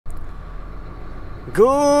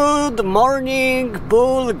Good morning,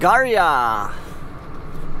 Bulgaria!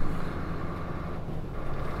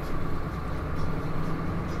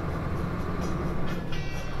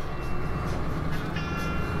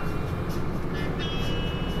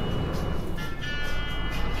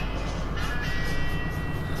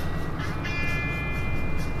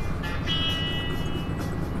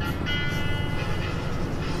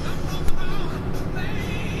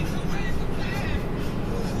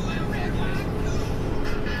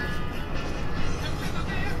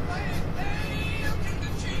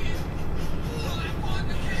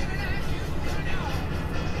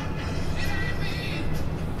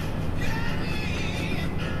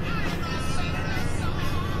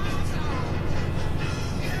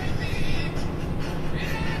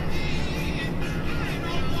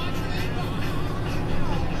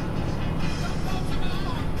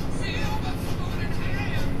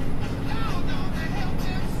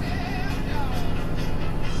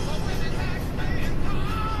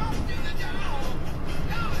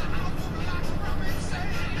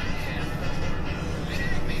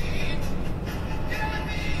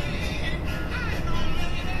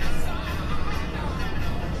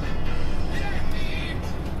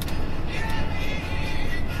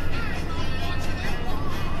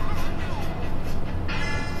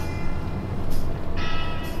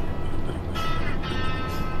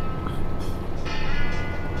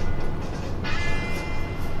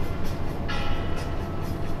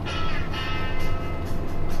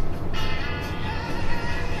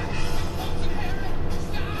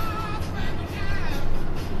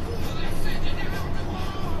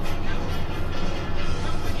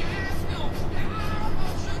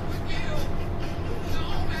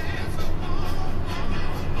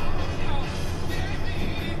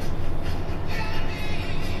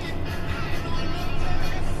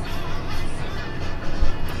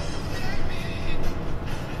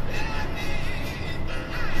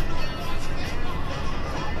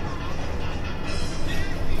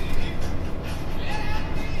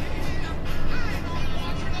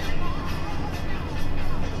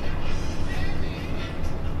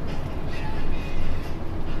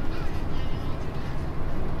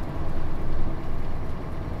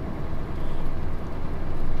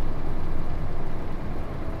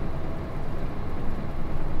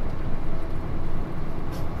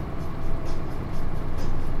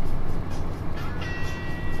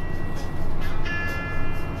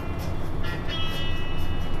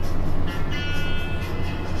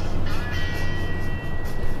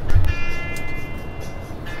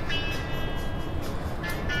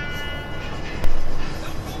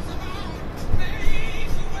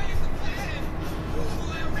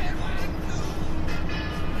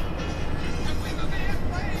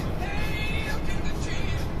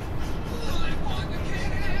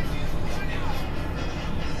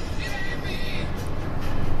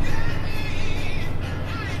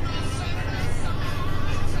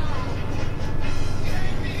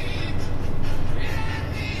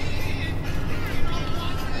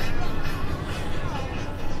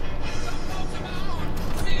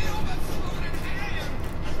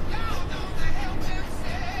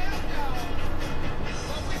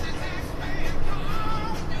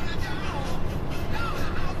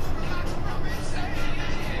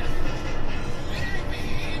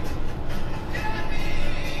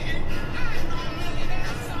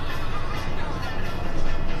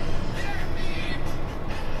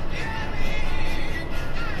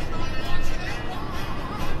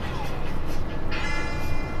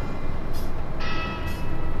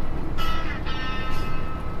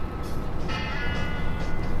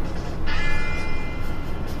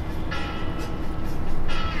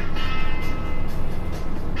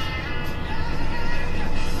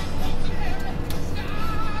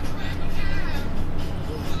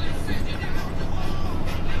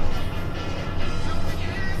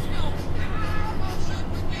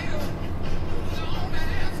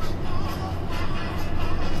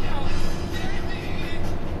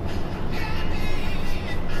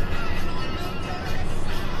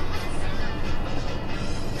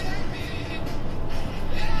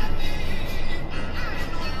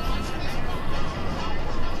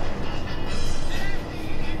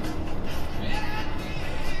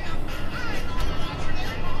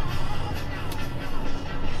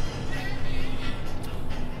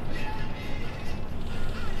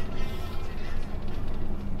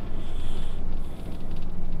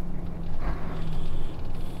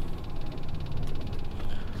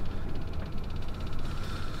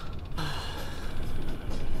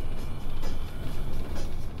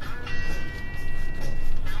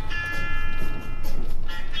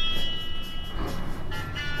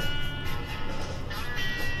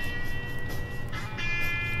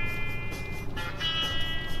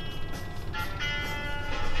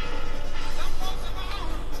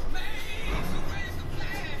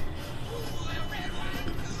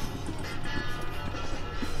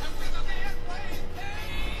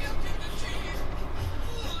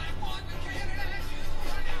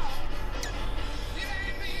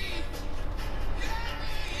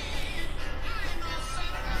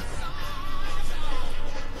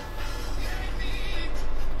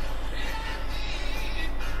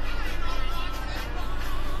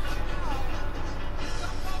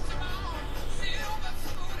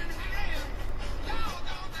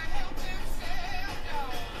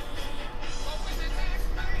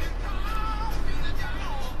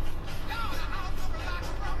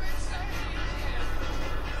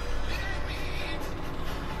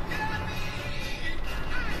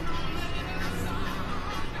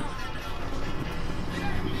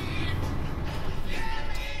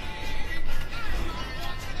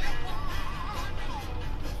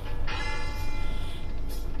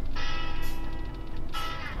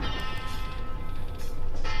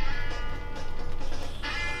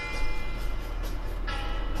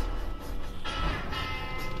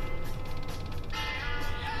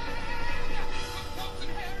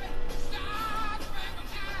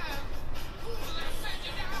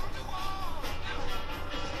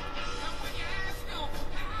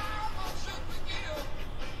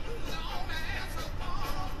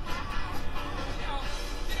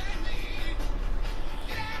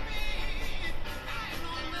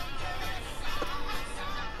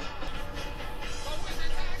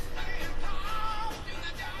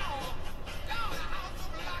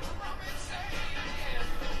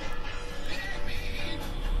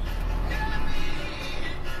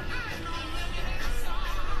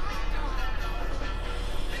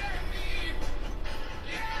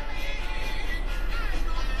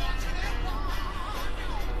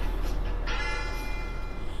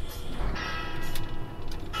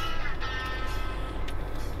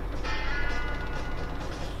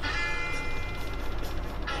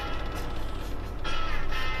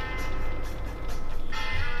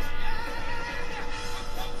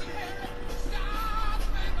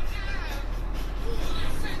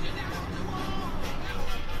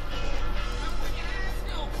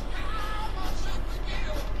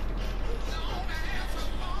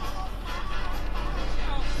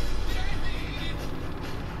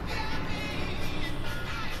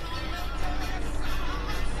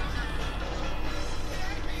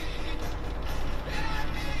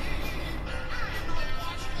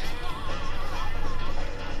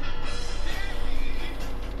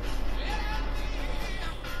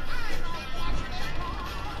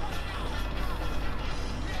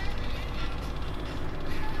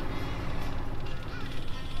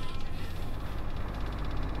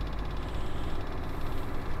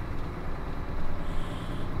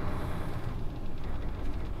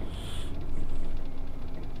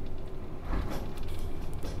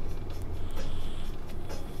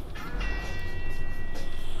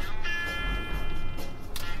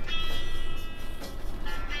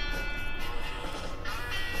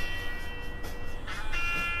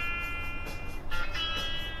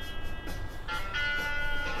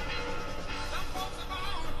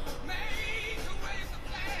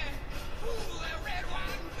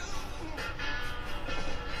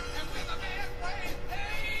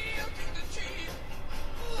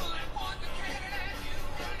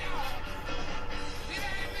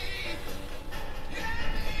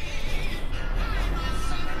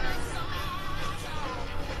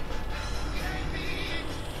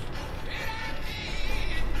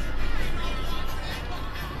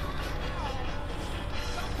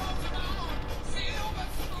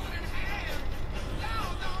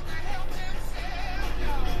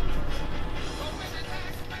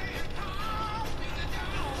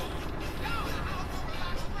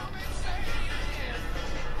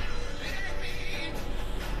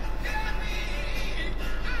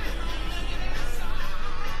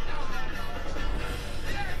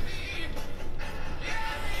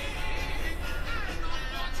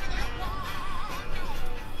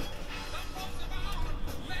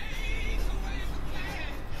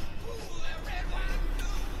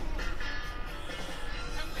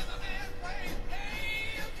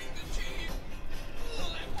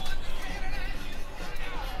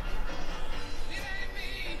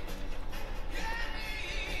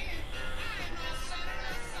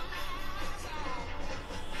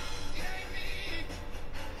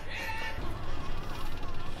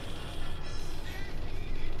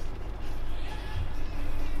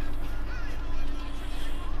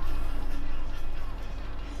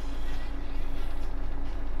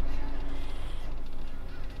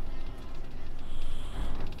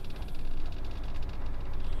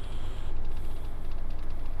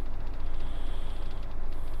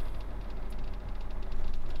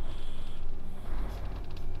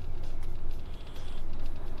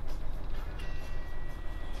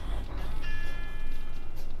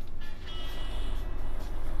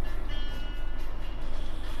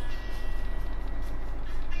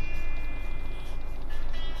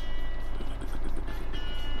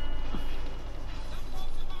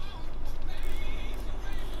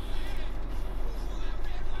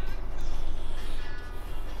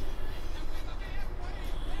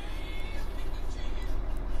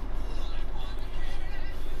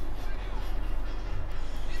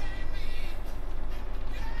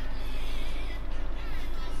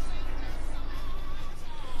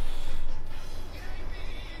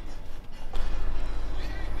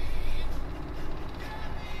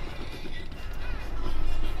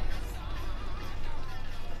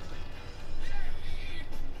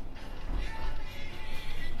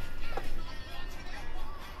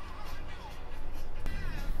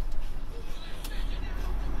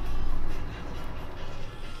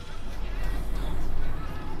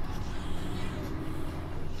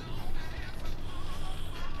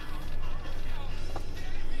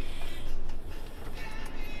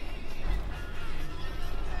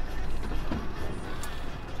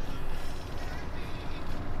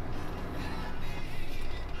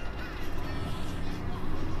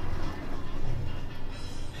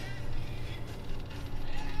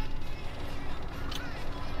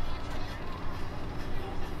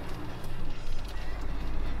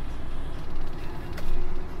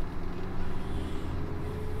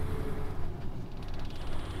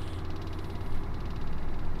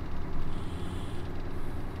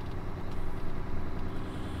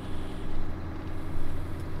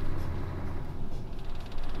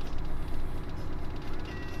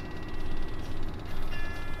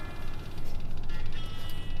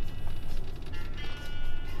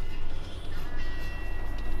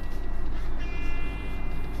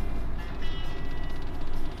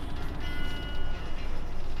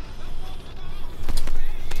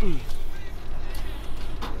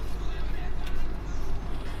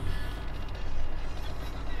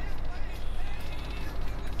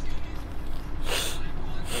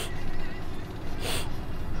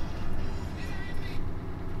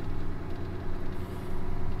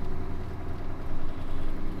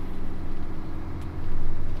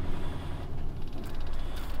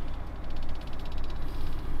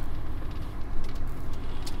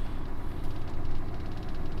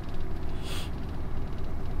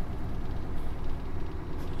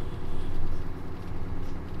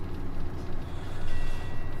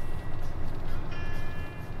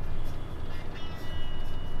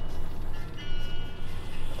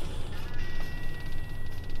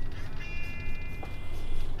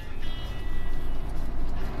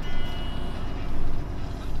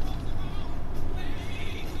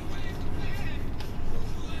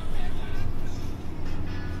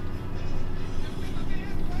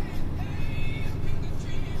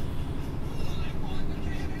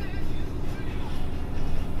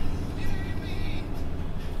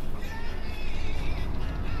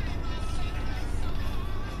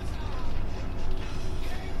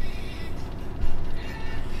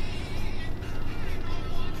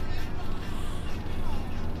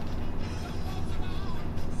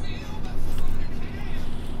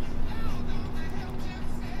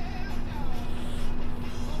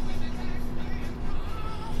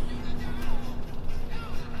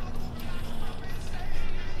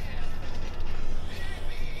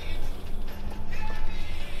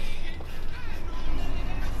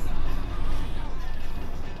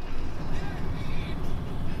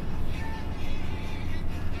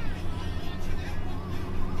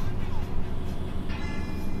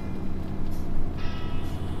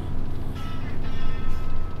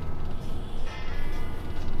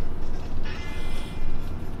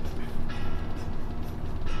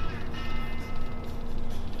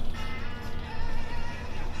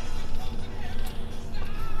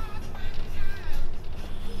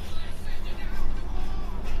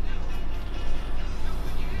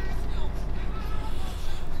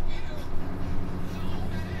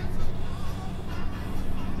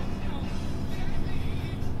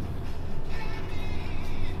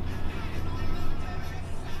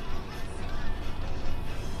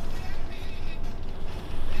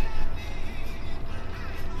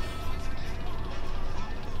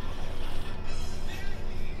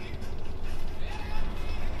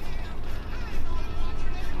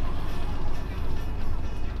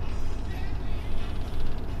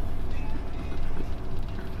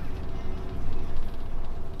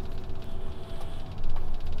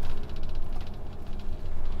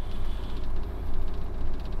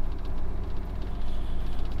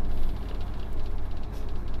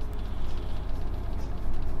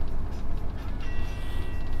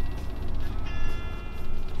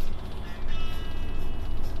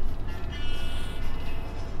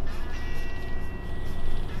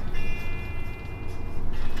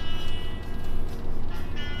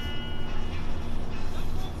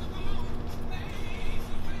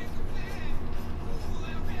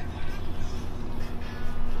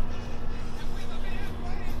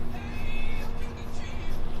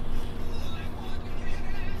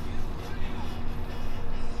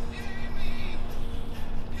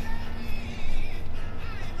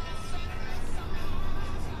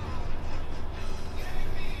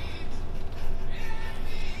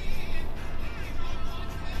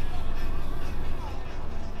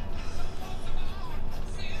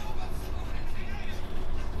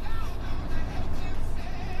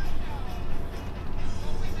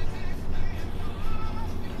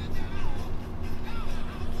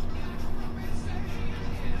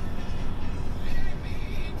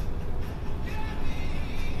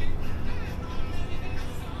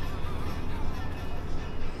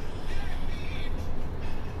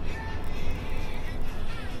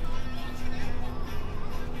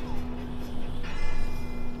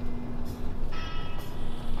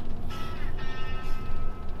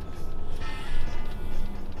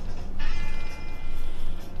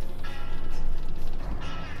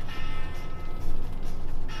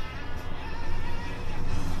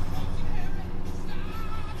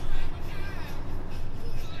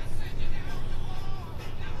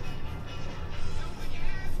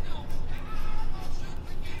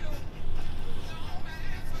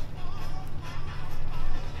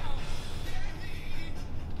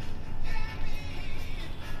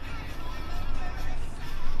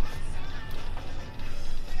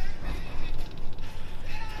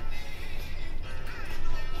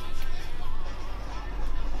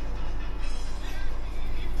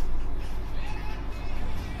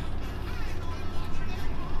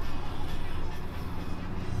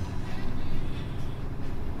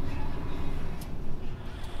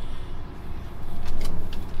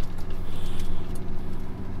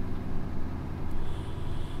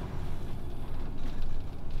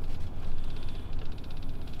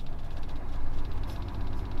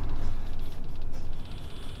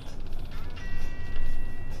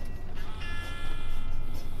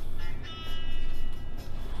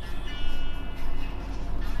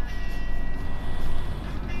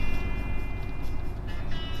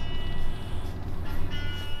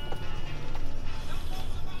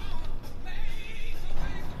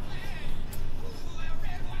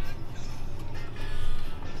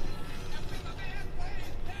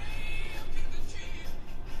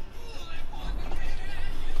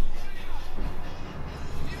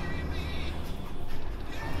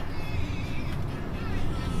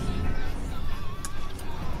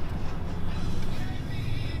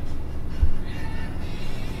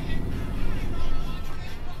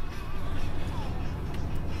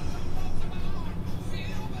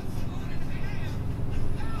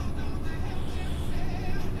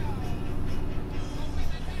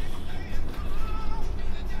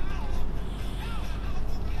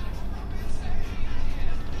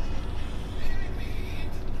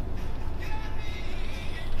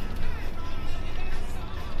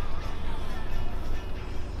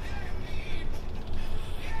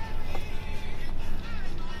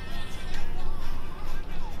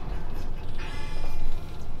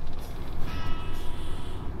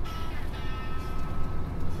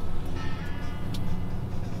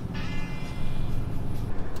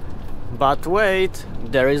 But wait,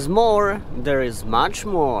 there is more, there is much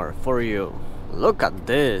more for you. Look at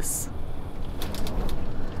this.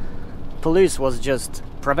 Police was just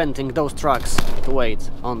preventing those trucks to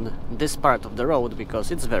wait on this part of the road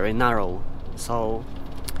because it's very narrow. So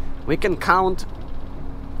we can count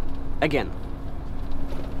again.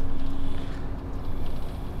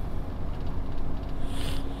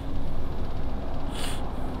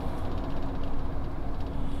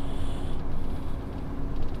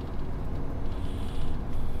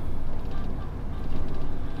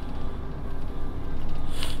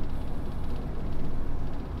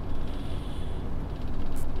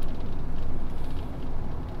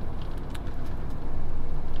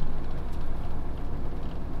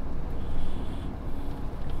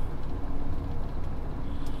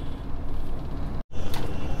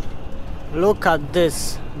 Look at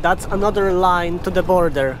this, that's another line to the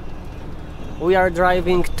border. We are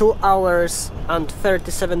driving 2 hours and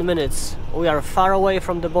 37 minutes. We are far away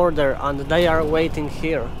from the border and they are waiting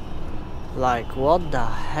here. Like, what the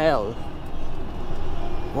hell?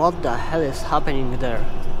 What the hell is happening there?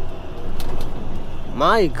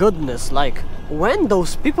 My goodness, like, when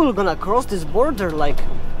those people gonna cross this border? Like,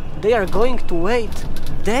 they are going to wait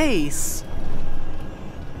days?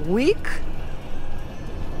 Week?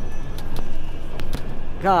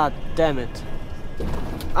 God damn it.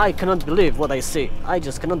 I cannot believe what I see. I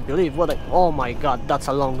just cannot believe what I... Oh my god, that's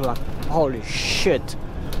a long line. Holy shit.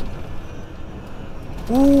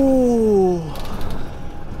 Ooh.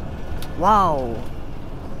 Wow.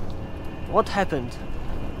 What happened?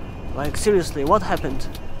 Like, seriously, what happened?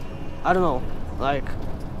 I don't know. Like,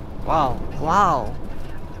 wow. Wow.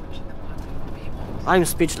 I'm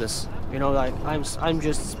speechless. You know, like, I'm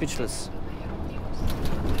just speechless.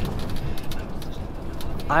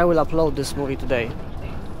 I will upload this movie today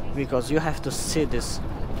because you have to see this.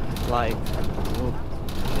 Like,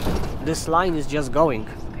 this line is just going.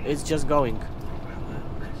 It's just going.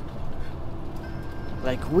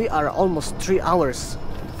 Like, we are almost 3 hours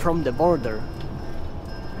from the border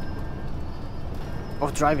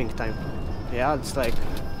of driving time. Yeah, it's like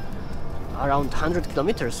around 100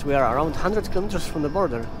 kilometers. We are around 100 kilometers from the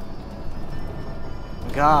border.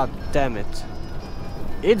 God damn it.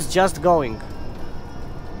 It's just going.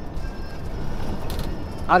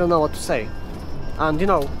 I don't know what to say. And you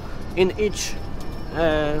know, in each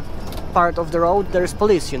part of the road there is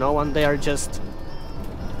police, you know, and they are just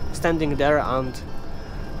standing there and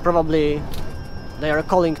probably they are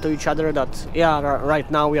calling to each other that, yeah, right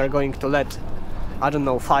now we are going to let, I don't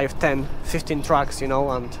know, 5, 10, 15 trucks, you know,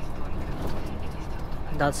 and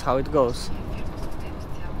that's how it goes.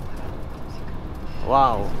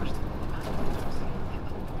 Wow.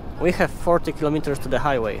 We have 40 kilometers to the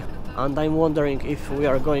highway. And I'm wondering if we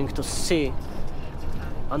are going to see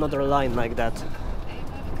another line like that.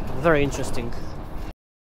 Very interesting.